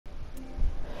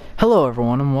Hello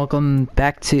everyone and welcome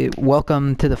to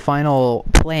the final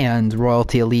planned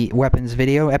Royalty Elite Weapons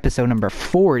video, episode number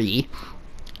 40.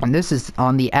 And this is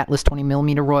on the Atlas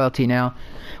 20mm Royalty. Now,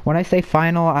 when I say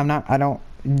final, I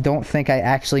don't think I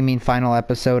actually mean final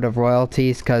episode of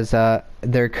Royalties, because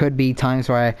there could be times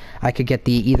where I could get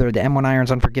either the M1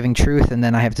 Irons Unforgiving Truth and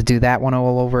then I have to do that one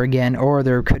all over again, or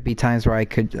there could be times where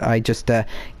I just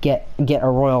get a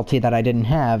royalty that I didn't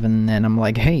have, and then I'm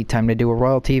like, hey, time to do a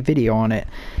royalty video on it.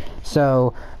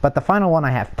 So, but the final one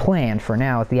I have planned for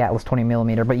now is the Atlas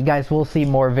 20mm, but you guys will see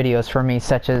more videos from me,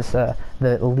 such as the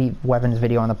Elite Weapons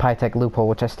video on the Pytech Loophole,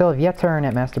 which I still have yet to earn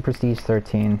at Master Prestige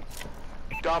 13.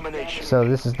 Domination. So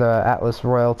this is the Atlas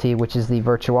Royalty, which is the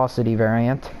Virtuosity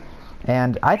variant.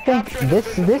 And I think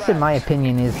this in my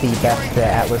opinion is the best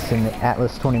Atlas in the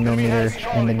Atlas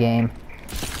 20mm in the game.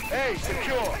 Hey,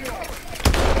 secure.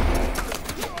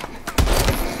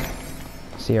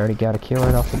 See, I already got a kill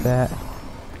right off the bat.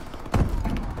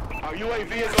 Our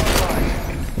UAV is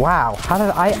online. Wow, how did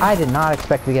I did not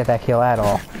expect to get that kill at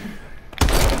all.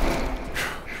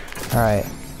 Alright.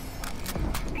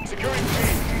 Securing B.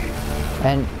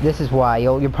 And this is why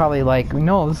you're probably like,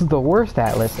 no, this is the worst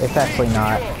Atlas. It's actually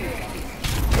not.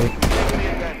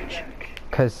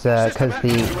 Because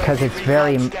it's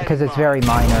very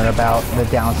minor about the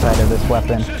downside of this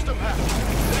weapon.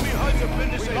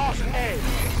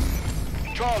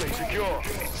 Charlie, secure.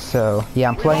 So yeah,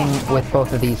 I'm playing with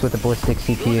both of these with the ballistic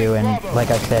CPU, and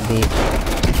like I said, the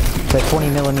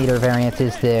 20mm variant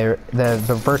is the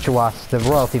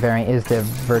Royalty variant is the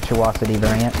Virtuosity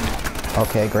variant.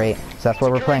 Okay, great. So that's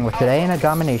what we're playing with today in a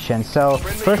domination. So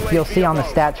first you'll see on the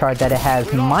stat chart that it has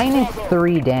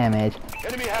 -3 damage.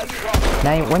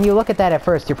 Now when you look at that at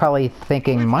first, you're probably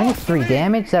thinking, -3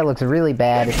 damage? That looks really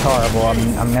bad, it's horrible,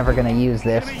 I'm never gonna use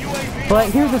this. But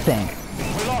here's the thing.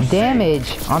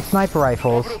 Damage on sniper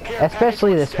rifles,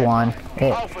 especially this one,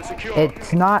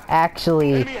 it's not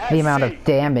actually the amount of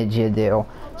damage you do.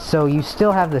 So you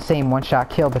still have the same one-shot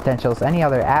kill potential as any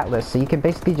other Atlas, so you can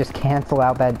basically just cancel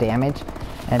out that damage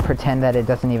and pretend that it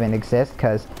doesn't even exist,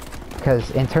 because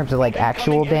in terms of like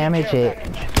actual damage, it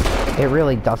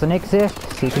really doesn't exist,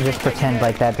 so you can just pretend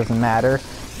like that doesn't matter.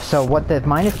 So what the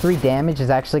 -3 damage is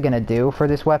actually going to do for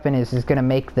this weapon is going to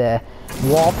make the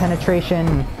wall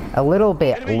penetration a little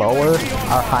bit lower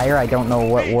or higher. I don't know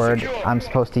what word I'm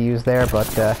supposed to use there, but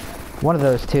one of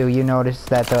those two. You notice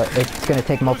that it's going to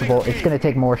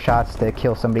take more shots to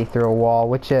kill somebody through a wall,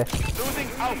 which is,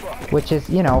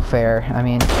 you know, fair. I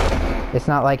mean, it's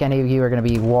not like any of you are going to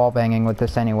be wall banging with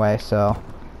this anyway, so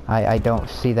I don't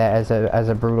see that as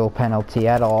a brutal penalty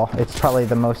at all. It's probably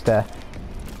the most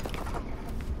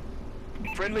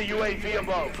Friendly UAV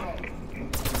above.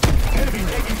 Enemy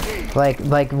taking B.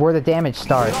 like where the damage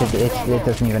starts, it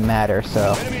doesn't even matter.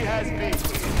 So Enemy has B.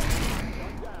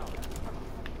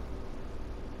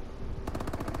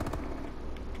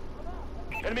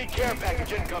 Enemy care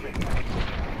package incoming.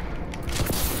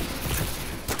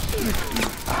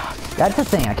 that's the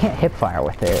thing. I can't hip fire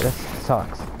with it. This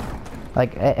sucks.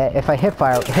 Like if I hip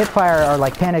fire or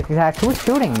like panic attacks. Who's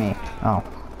shooting me? Oh,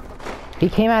 he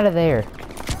came out of there.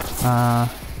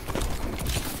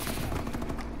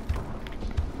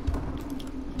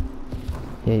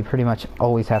 Yeah, you pretty much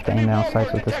always have to aim down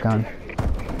sights with this gun.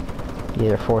 Yeah,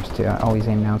 you're forced to always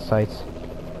aim down sights,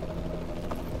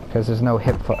 because there's no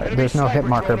hip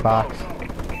marker box,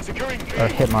 or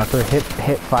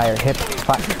hip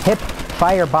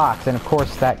fire box, and of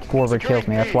course that forward kills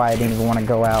me. That's why I didn't even want to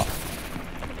go out.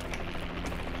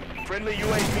 Friendly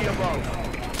UAV above.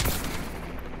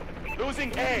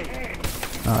 Losing A.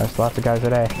 Oh, there's lots of guys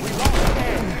at A.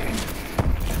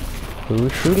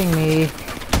 Who's shooting me?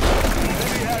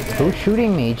 Who's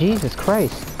shooting me? Jesus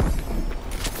Christ.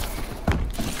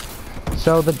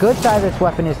 So the good side of this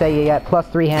weapon is that you get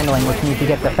 +3 handling, which means you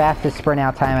get the fastest sprint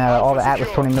out time out of all the Atlas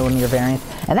 20mm variants.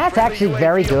 And that's actually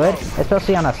very good,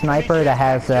 especially on a sniper that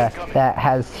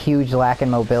has huge lack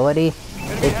in mobility.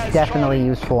 It's definitely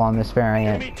useful on this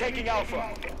variant. Enemy taking Alpha.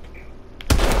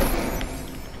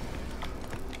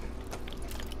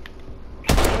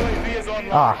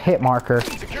 Ah, hit marker.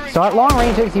 So at long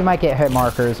ranges you might get hit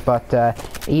markers, but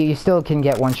you still can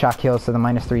get one-shot kills, so the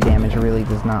 -3 damage really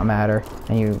does not matter,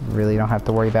 and you really don't have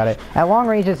to worry about it. At long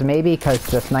ranges maybe, because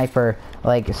the sniper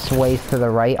like sways to the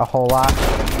right a whole lot.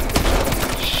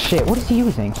 Shit, what is he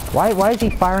using? Why is he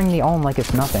firing the ohm like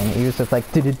it's nothing? He uses like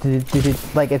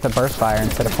like it's a burst fire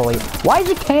instead of fully. Why is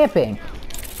he camping?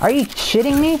 Are you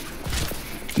shitting me?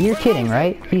 You're kidding,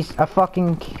 right? He's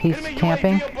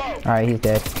camping? Alright, he's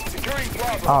dead.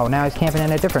 Oh, now he's camping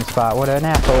in a different spot. What an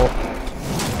asshole.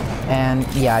 And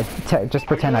yeah, just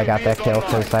pretend I got that kill,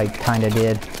 because I kinda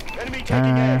did.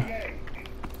 taking A.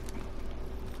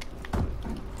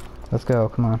 Let's go,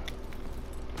 come on.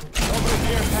 Orbital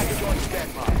care package on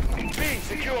standby. B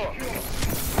secure.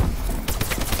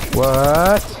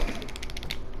 What?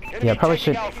 Enemy Yeah, probably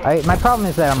taking should. Alpha. My problem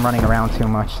is that I'm running around too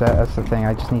much. That's the thing.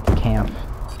 I just need to camp.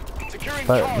 Securing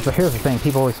But Charlie. here's the thing.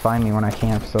 People always find me when I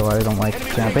camp, so I don't like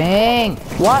camping.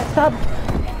 What? Stop!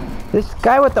 This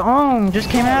guy with the ohm just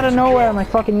came out of nowhere. My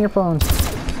fucking earphones.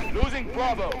 Losing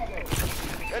Bravo.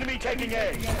 Enemy taking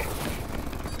A.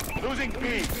 Losing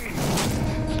B.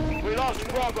 We lost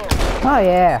Bravo. Oh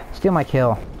yeah, steal my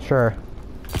kill. Sure.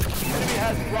 Enemy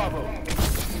has Bravo.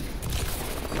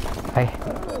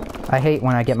 I hate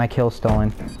when I get my kill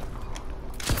stolen.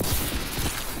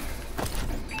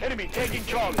 Enemy taking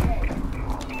Charlie.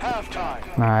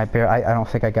 Halftime. I don't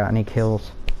think I got any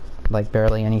kills. Like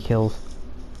barely any kills.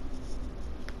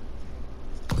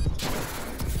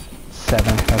 7.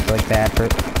 That's like bad for.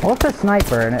 Well, it's a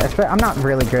sniper, and I'm not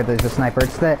really good as a sniper.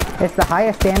 It's the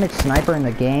highest damage sniper in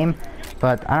the game,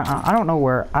 but I don't know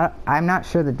where. I'm not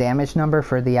sure the damage number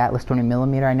for the Atlas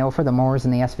 20mm. I know for the Moors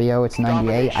and the SVO it's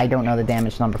 98. I don't know the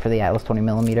damage number for the Atlas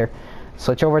 20mm.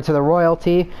 Switch over to the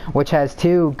Royalty, which has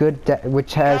two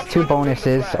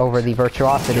bonuses over the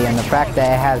Virtuosity, and the fact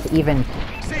that it has even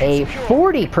a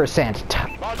 40%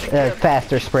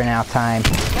 faster sprint out time.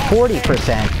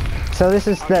 40%. So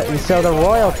the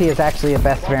Royalty is actually the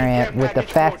best variant with the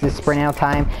fastest sprint out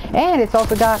time, and it's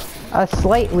also got a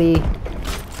slightly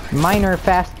minor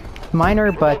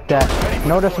but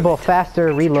noticeable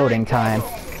faster reloading time.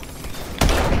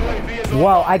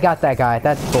 Whoa, I got that guy.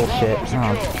 That's bullshit.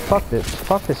 Oh, fuck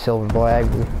this silver bullet.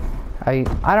 I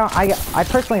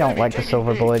personally don't like the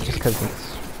silver bullet just because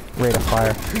it's rate of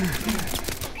fire.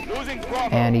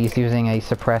 And he's using a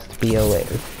suppressed B08,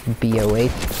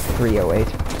 308.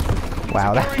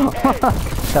 Wow,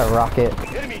 that rocket.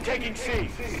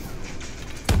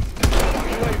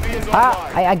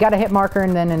 I got a hit marker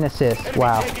and then an assist.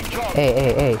 Wow.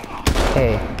 Hey.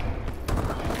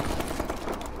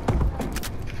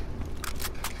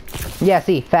 Yeah,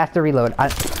 see, faster reload.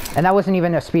 And that wasn't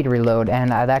even a speed reload.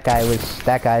 And that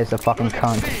guy's a fucking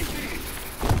cunt.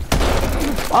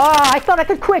 Oh, I thought I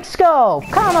could quick scope.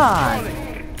 Come on.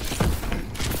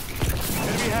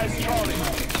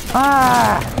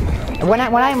 When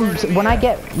I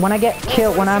get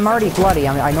killed, when I'm already bloody,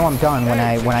 I know I'm done. When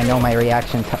I know my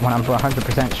reaction, when I'm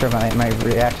 100% sure my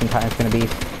reaction time is going to be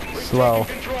slow.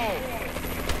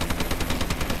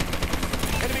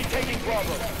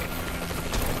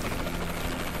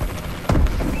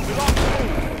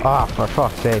 Ah, for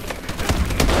fuck's sake.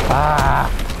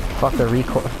 Fuck the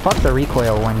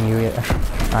recoil when you...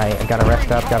 Alright, I gotta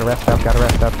rest up.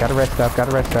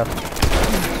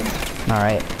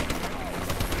 Alright.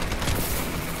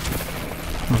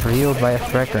 Reeled by a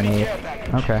threat grenade.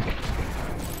 Okay.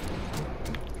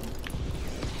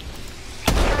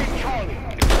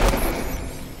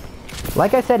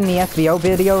 Like I said in the SVO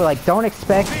video, like, don't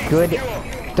expect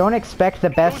the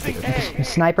best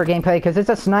sniper gameplay, because it's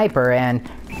a sniper, and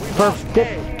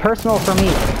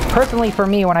personally for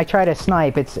me, when I try to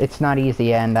snipe, it's not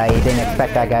easy, and I didn't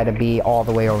expect that guy to be all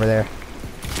the way over there.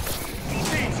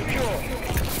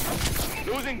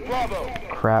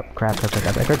 Crap. Come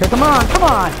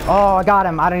on! Oh, I got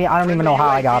him. I don't even know how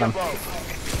I got him.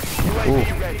 Ooh.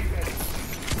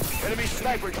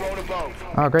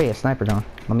 Oh, great, a sniper drone.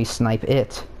 Let me snipe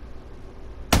it.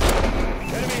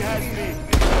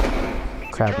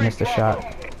 Crap, missed a shot.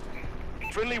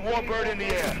 Friendly Warbird in the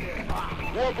air.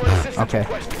 Warbird assistance okay.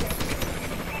 requested.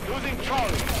 Losing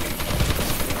Charlie.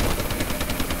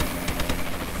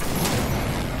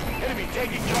 Enemy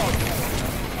taking Charlie.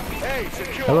 Hey,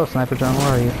 secure. Hello, sniper drone. Where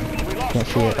are you? Can't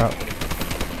see it. Oh.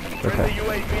 Friendly Okay.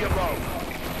 UAV above.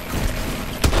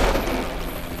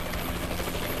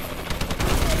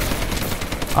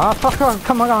 Oh, fuck on.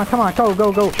 Come on.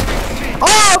 Go.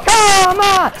 Oh, come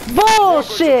on!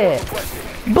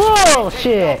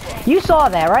 Bullshit! You saw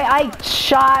that, right? I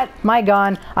shot my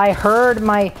gun. I heard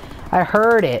my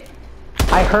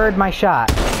shot.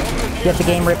 Yet the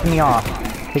game ripped me off.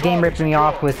 The game ripped me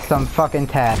off with some fucking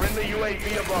tag.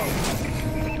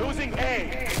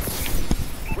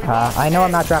 I know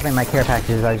I'm not dropping my care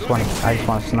packages. I just want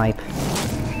to snipe.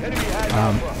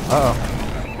 Uh-oh.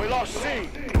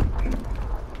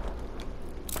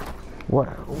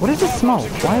 What is this smoke?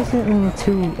 Why is it in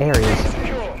 2 areas?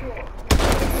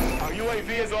 Our UAV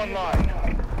is online.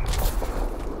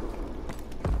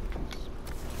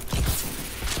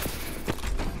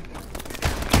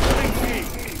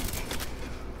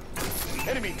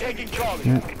 Enemy taking Charlie.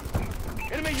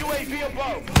 Enemy UAV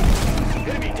above.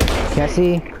 Enemy taking Can't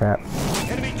see? Crap.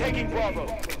 Enemy taking Bravo.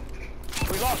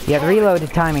 Yeah, the reload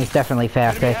timing is definitely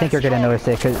fast. I think you're gonna notice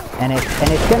it, and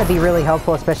it's gonna be really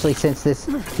helpful, especially since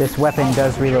this weapon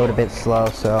does reload a bit slow.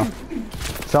 So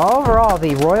overall,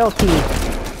 the royalty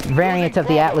variant of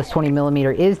the Atlas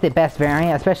 20mm is the best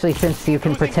variant, especially since you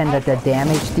can pretend that the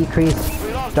damage decrease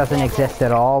doesn't exist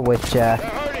at all, which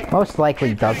most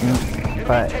likely doesn't.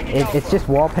 But it's just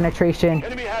wall penetration.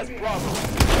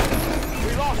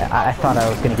 I thought I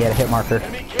was gonna get a hit marker.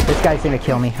 This guy's gonna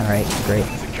kill me. All right, great.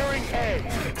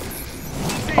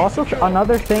 Also,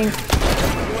 another thing.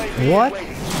 What?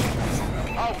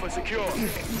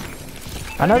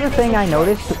 Another thing I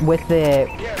noticed with the,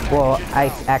 well,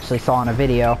 I actually saw in a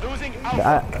video,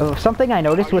 something I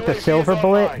noticed with the silver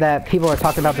bullet, that people are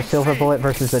talking about the silver bullet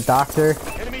versus the doctor,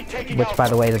 which, by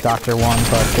the way, the doctor won,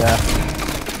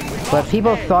 but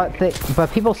people thought that,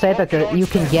 but people said that you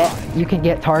can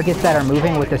get targets that are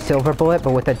moving with the silver bullet,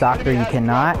 but with the doctor you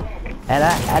cannot. And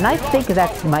I think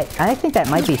that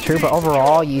might be true, but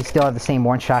overall you still have the same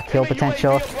one-shot kill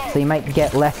potential, so you might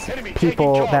get less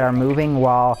people that are moving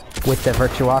while with the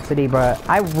virtuosity, but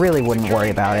I really wouldn't worry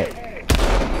about it.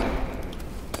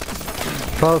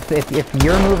 Both if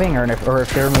you're moving or if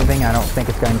they're moving, I don't think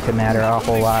it's going to matter a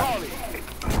whole lot.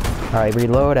 Alright,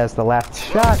 reload as the last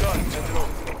shot.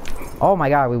 Oh my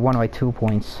god, we won by 2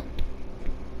 points.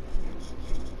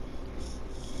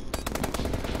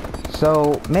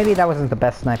 So maybe that wasn't the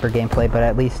best sniper gameplay, but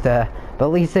at least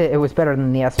it was better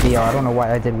than the SVO. I don't know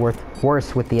why I did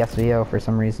worse with the SVO for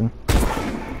some reason.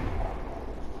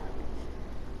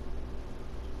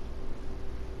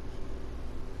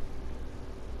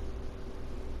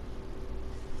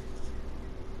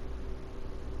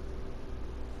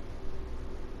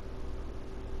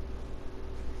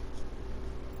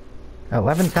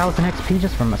 $11,000 XP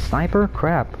just from a sniper?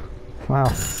 Crap.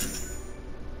 Wow.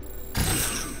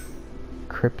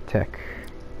 Cryptech.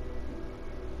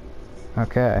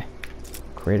 Okay.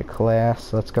 Create a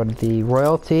class. Let's go to the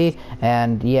royalty.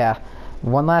 And yeah,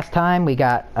 one last time we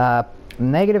got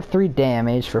 -3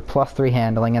 damage for +3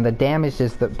 handling, and the damage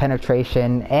is the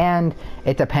penetration, and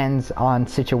it depends on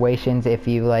situations. If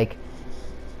you like,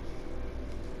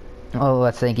 oh,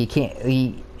 let's think, you can't,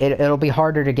 it'll be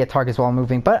harder to get targets while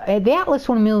moving, but the Atlas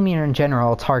 1mm in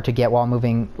general, it's hard to get while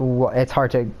moving. It's hard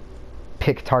to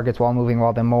pick targets while moving,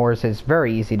 while the Moors is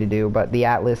very easy to do, but the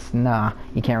Atlas, nah,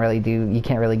 you can't really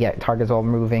get targets while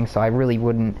moving, so I really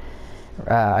wouldn't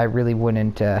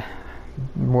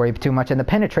worry too much, and the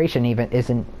penetration even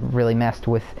isn't really messed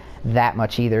with that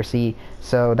much either. See,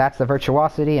 so that's the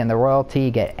virtuosity, and the royalty,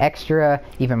 you get extra,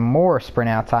 even more sprint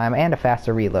out time and a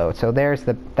faster reload. So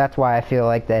that's why I feel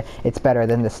like that it's better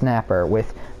than the snapper,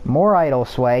 with more idle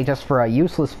sway just for a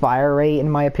useless fire rate in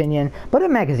my opinion, but the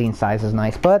magazine size is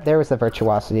nice. But there was the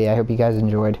virtuosity. I hope you guys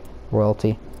enjoyed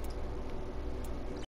royalty.